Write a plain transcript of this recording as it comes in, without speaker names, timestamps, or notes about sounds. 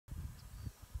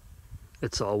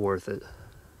it's all worth it.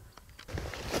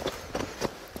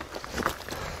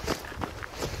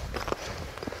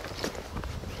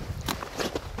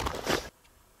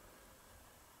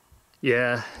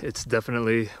 Yeah, it's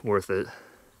definitely worth it.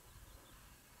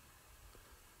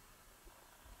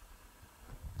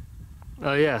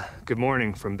 Oh yeah, good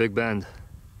morning from Big Bend.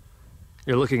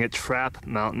 You're looking at Trap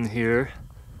Mountain here,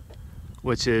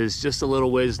 which is just a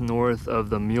little ways north of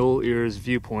the Mule Ears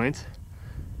viewpoint.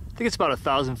 I think it's about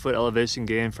 1,000-foot elevation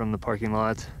gain from the parking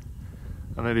lot.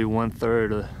 Maybe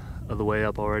 1/3 of the way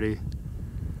up already.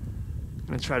 I'm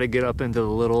gonna try to get up into the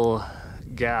little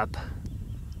gap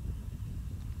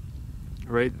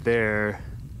right there,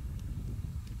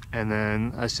 and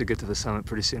then I should get to the summit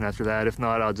pretty soon after that. If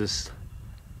not, I'll just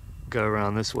go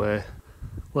around this way.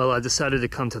 Well, I decided to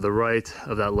come to the right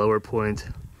of that lower point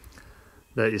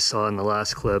that you saw in the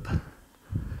last clip,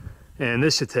 and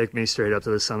this should take me straight up to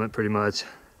the summit pretty much.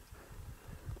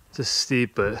 Just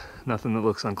steep, but nothing that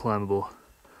looks unclimbable.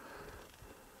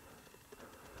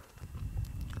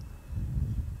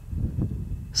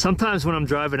 Sometimes when I'm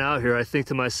driving out here, I think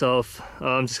to myself,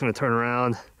 oh, I'm just gonna turn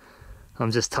around.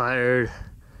 I'm just tired.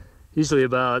 Usually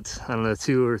about, I don't know,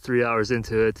 2 or 3 hours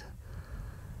into it.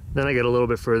 Then I get a little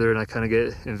bit further and I kind of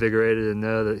get invigorated and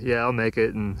know that, yeah, I'll make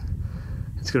it and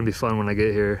it's gonna be fun when I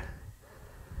get here.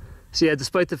 So yeah,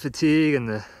 despite the fatigue and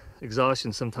the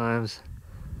exhaustion sometimes,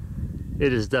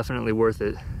 it is definitely worth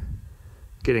it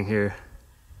getting here.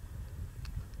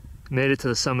 Made it to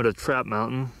the summit of Trap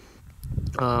Mountain.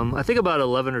 I think about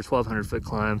 1,100 or 1,200 foot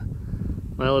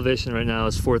climb. My elevation right now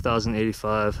is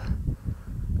 4,085.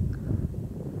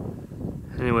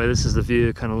 Anyway, this is the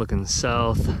view, kind of looking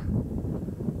south.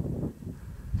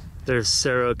 There's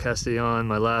Cerro Castellon,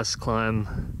 my last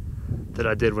climb that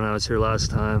I did when I was here last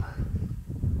time.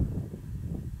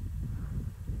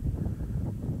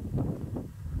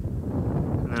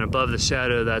 And then above the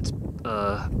shadow, that's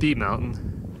Beat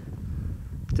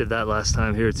Mountain. Did that last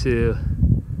time here too.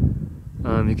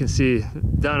 You can see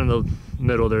down in the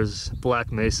middle there's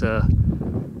Black Mesa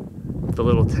with the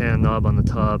little tan knob on the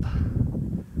top,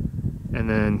 and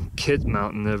then Kit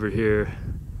Mountain over here.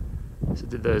 So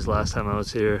did those last time I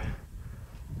was here,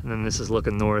 and then this is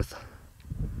looking north.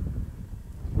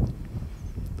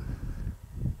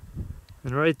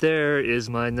 And right there is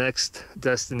my next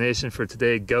destination for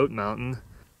today, Goat Mountain.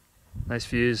 Nice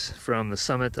views from the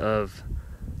summit of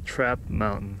Trap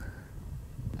Mountain.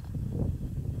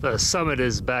 The summit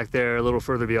is back there a little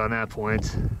further beyond that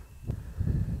point. And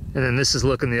then this is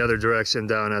looking the other direction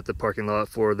down at the parking lot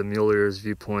for the Mule Ears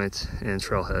viewpoint and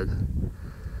trailhead.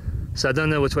 So I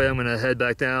don't know which way I'm gonna head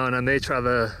back down. I may try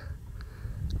the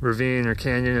ravine or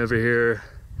canyon over here,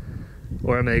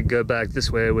 or I may go back this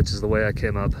way, which is the way I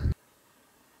came up.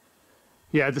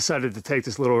 Yeah, I decided to take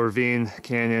this little ravine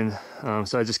canyon,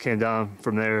 so I just came down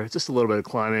from there, just a little bit of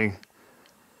climbing,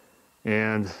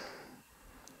 and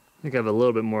I think I have a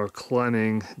little bit more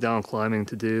down climbing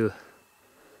to do.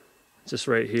 Just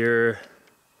right here,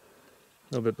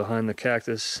 a little bit behind the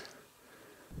cactus.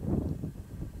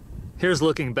 Here's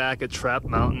looking back at Trap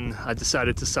Mountain. I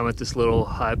decided to summit this little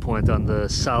high point on the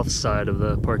south side of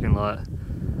the parking lot.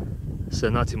 So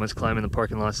not too much climbing the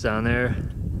parking lots down there.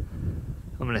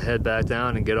 I'm gonna head back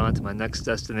down and get on to my next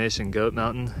destination, Goat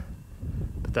Mountain.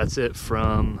 But that's it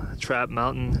from Trap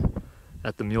Mountain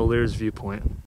at the Mule Ears viewpoint.